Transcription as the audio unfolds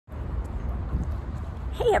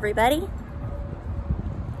Hey everybody,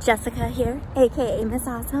 Jessica here, aka Miss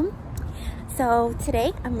Awesome. So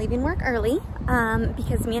today I'm leaving work early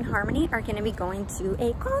because me and Harmony are going to be going to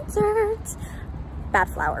a concert.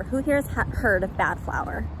 Badflower. Who here has heard of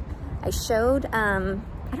Badflower? I showed, I don't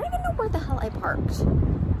even know where the hell I parked.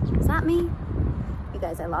 Is that me? You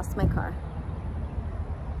guys, I lost my car.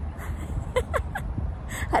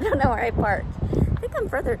 I don't know where I parked. I think I'm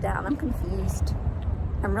further down. I'm confused.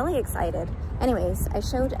 I'm really excited. Anyways, I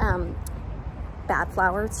showed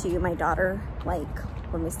Badflower to my daughter, like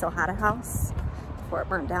when we still had a house before it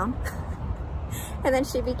burned down. And then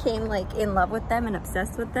she became like in love with them and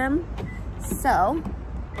obsessed with them. So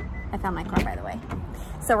I found my car, by the way.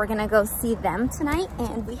 So we're gonna go see them tonight,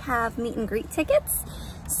 and we have meet and greet tickets.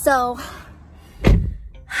 So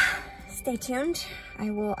stay tuned.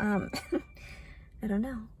 I will I don't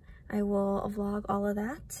know. I will vlog all of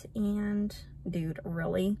that, and dude,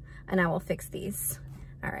 really? And I will fix these.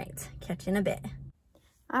 All right, catch you in a bit.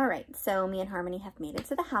 All right, so me and Harmony have made it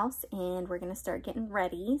to the house, and we're gonna start getting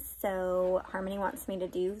ready. So Harmony wants me to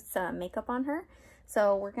do some makeup on her.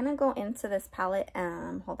 So we're gonna go into this palette.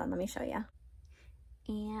 Hold on, let me show you.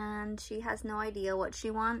 And she has no idea what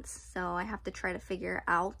she wants, so I have to try to figure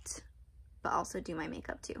out, but also do my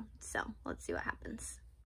makeup too. So let's see what happens.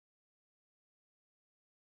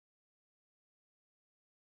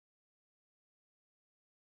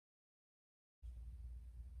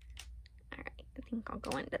 I think I'll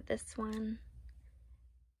go into this one.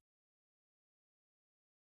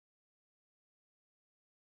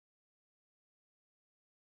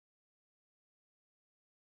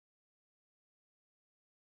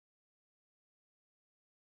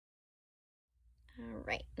 All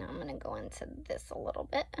right, now I'm gonna go into this a little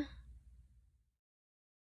bit.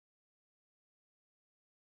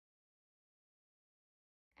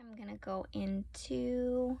 I'm gonna go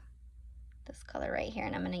into this color right here,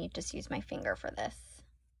 and I'm gonna just use my finger for this.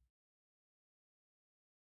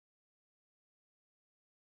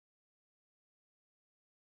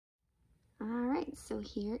 All right, so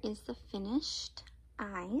here is the finished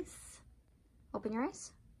eyes. Open your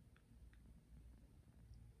eyes.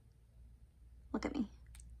 Look at me.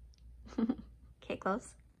 Okay,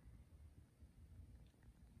 close.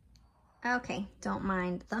 Okay, don't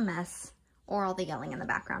mind the mess or all the yelling in the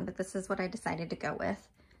background, but this is what I decided to go with.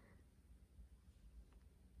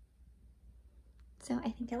 So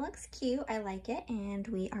I think it looks cute. I like it, and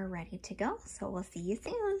we are ready to go. So we'll see you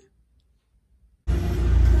soon.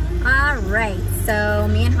 All right, so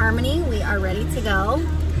me and Harmony, we are ready to go.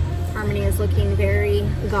 Harmony is looking very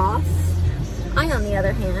goth. I, on the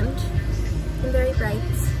other hand, am very bright.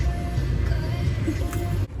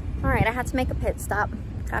 All right, I had to make a pit stop.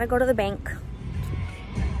 Gotta go to the bank.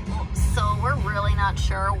 So we're really not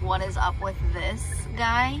sure what is up with this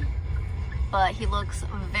guy, but he looks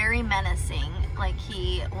very menacing, like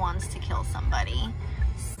he wants to kill somebody.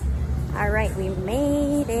 All right, we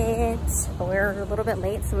made it. But we're a little bit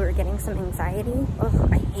late, so we were getting some anxiety. Ugh,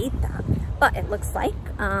 I hate that. But it looks like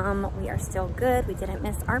we are still good. We didn't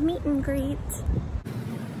miss our meet and greet.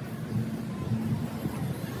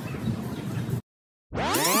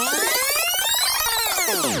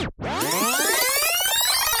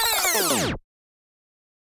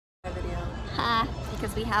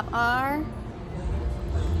 Because we have our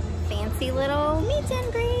fancy little meet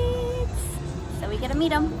and greets. So we get to meet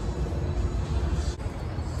them.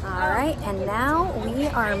 All right, and now we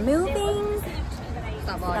are moving. We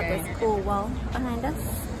got this cool wall behind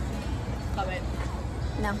us. Love it.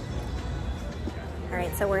 No. All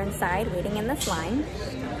right, so we're inside waiting in this line.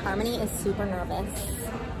 Harmony is super nervous.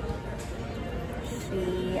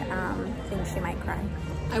 She thinks she might cry.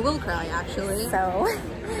 I will cry, actually. So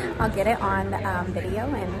I'll get it on video,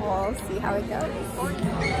 and we'll see how it goes.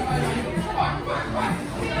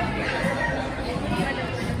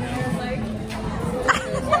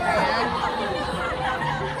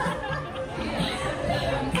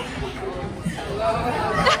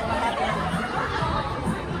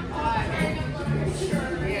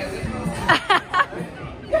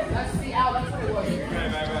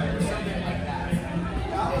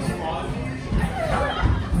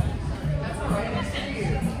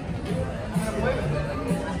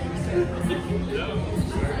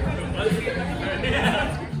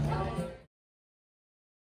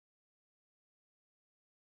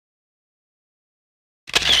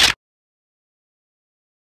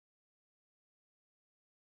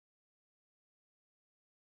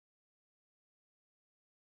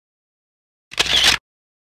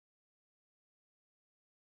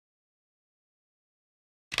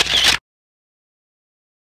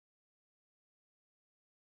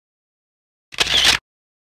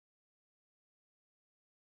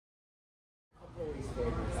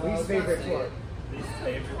 favorite floor. Least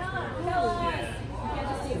favorite floor. Yeah.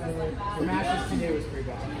 The Masters today was pretty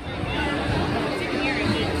bad.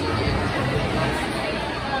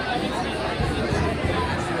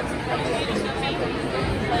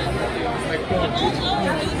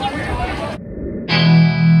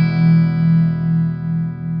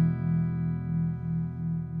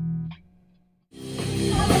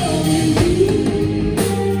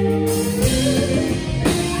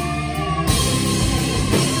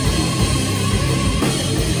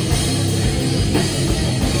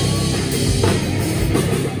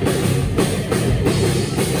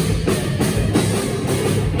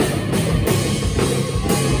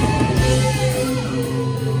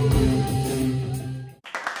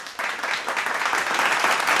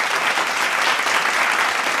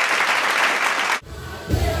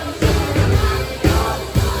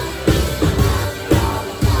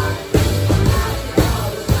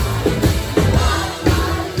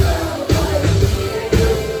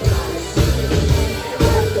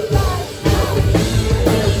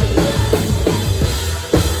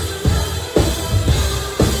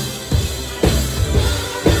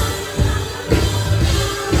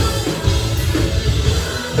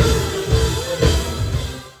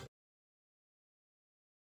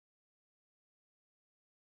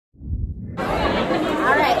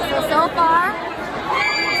 So far,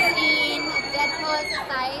 we've seen Dead Poet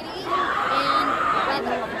Society and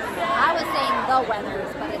Weather. I was saying the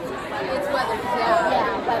Weathers, but it's Weathers, yeah.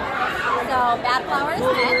 Yeah, Weathers. So Badflower is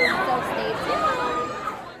next, so stay tuned.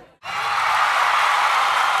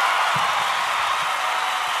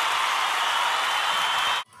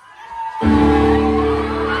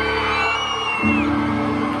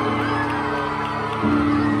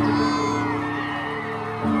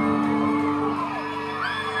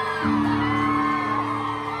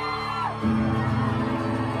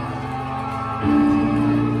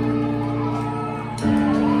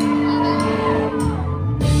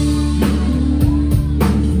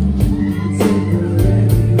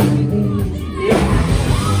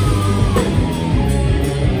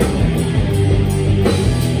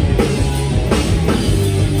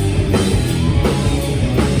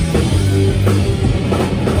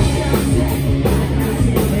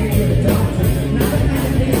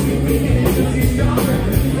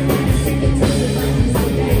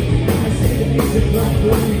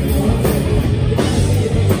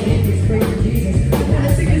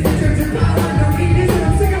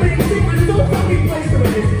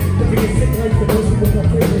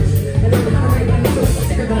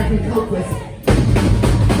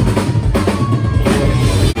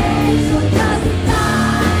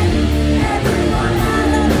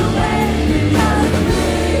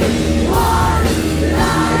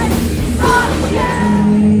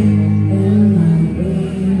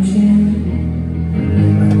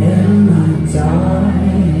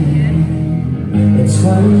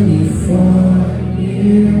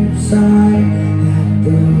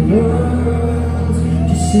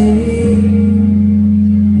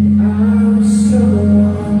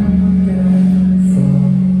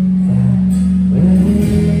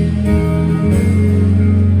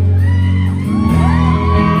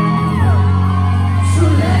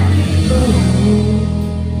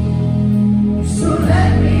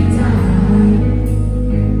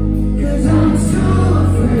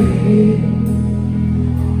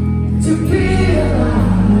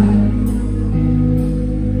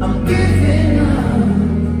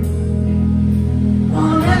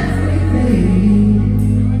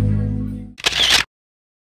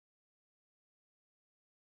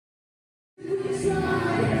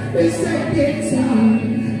 It's taking time.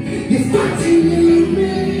 You start to leave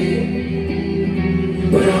me,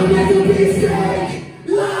 but I'll never be straight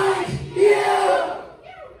like you.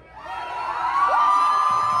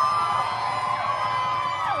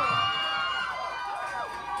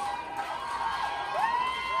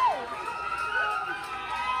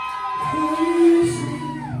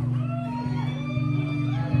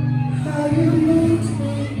 How you moved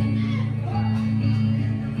me.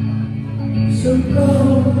 So go,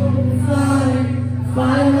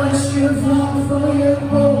 find what you've longed for your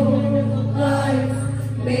whole life.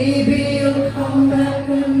 Maybe you'll come back.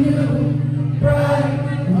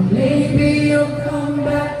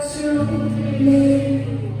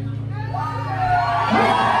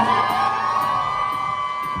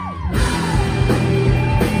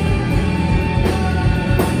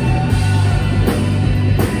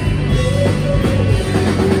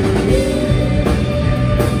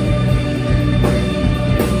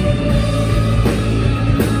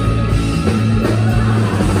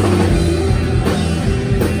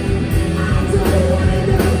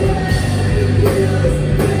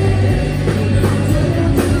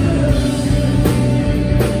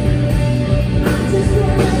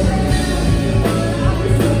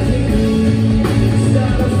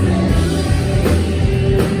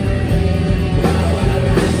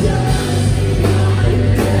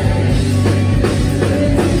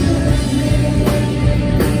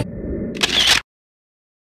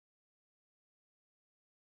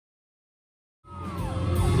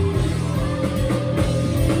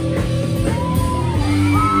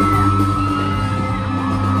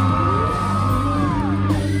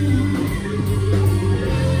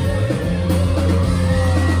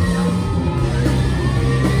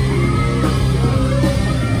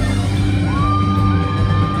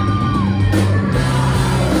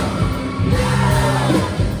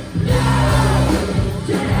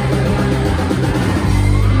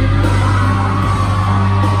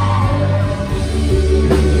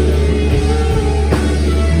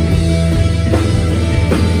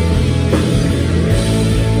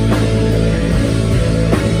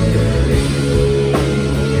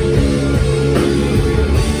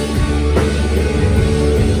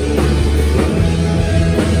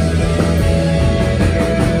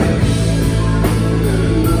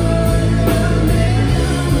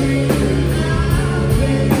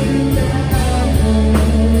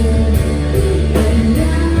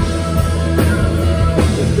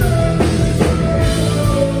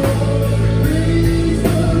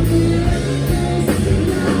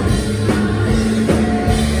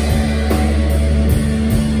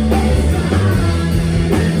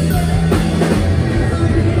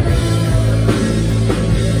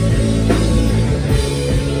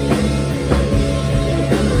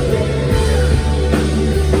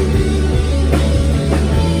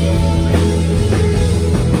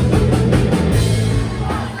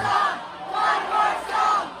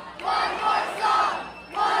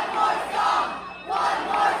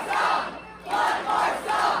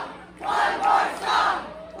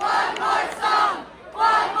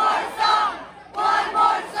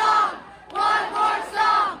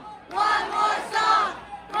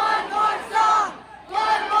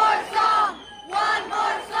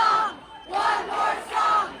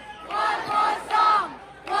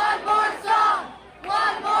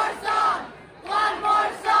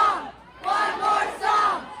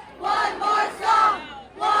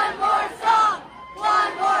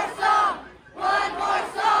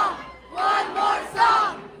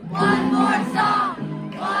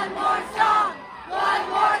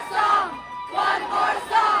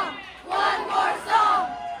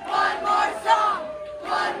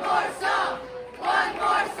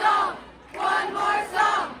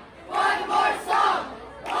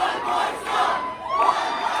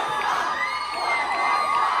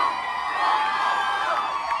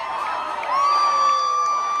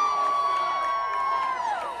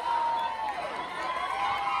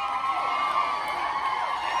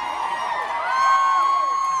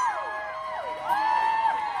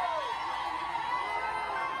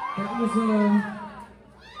 That was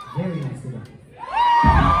very nice of them.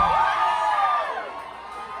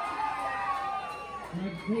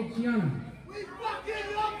 Hey, Gianna. We fucking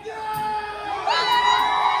love you!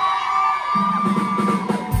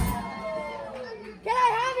 Can I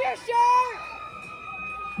have your shirt?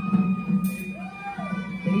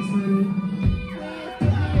 Thanks, honey.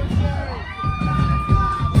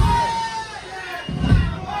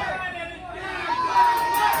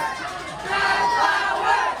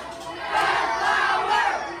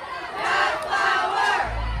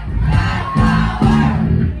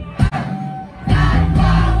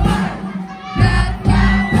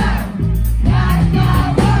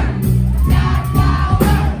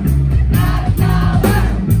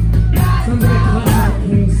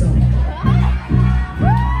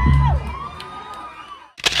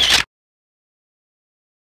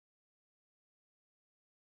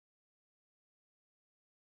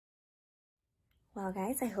 Well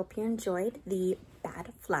guys, I hope you enjoyed the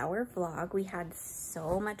Badflower vlog. We had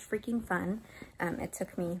so much freaking fun. It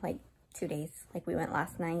took me like 2 days. Like we went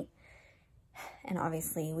last night and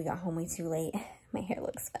obviously we got home way too late. My hair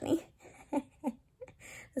looks funny.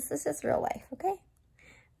 This is just real life, okay?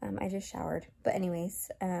 I just showered. But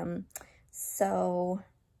anyways, so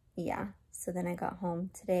yeah. So then I got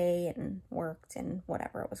home today and worked and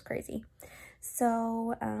whatever. It was crazy.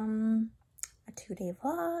 So, a 2-day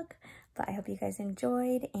vlog. But I hope you guys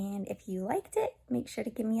enjoyed, and if you liked it, make sure to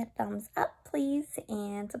give me a thumbs up, please,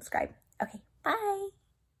 and subscribe. Okay, bye!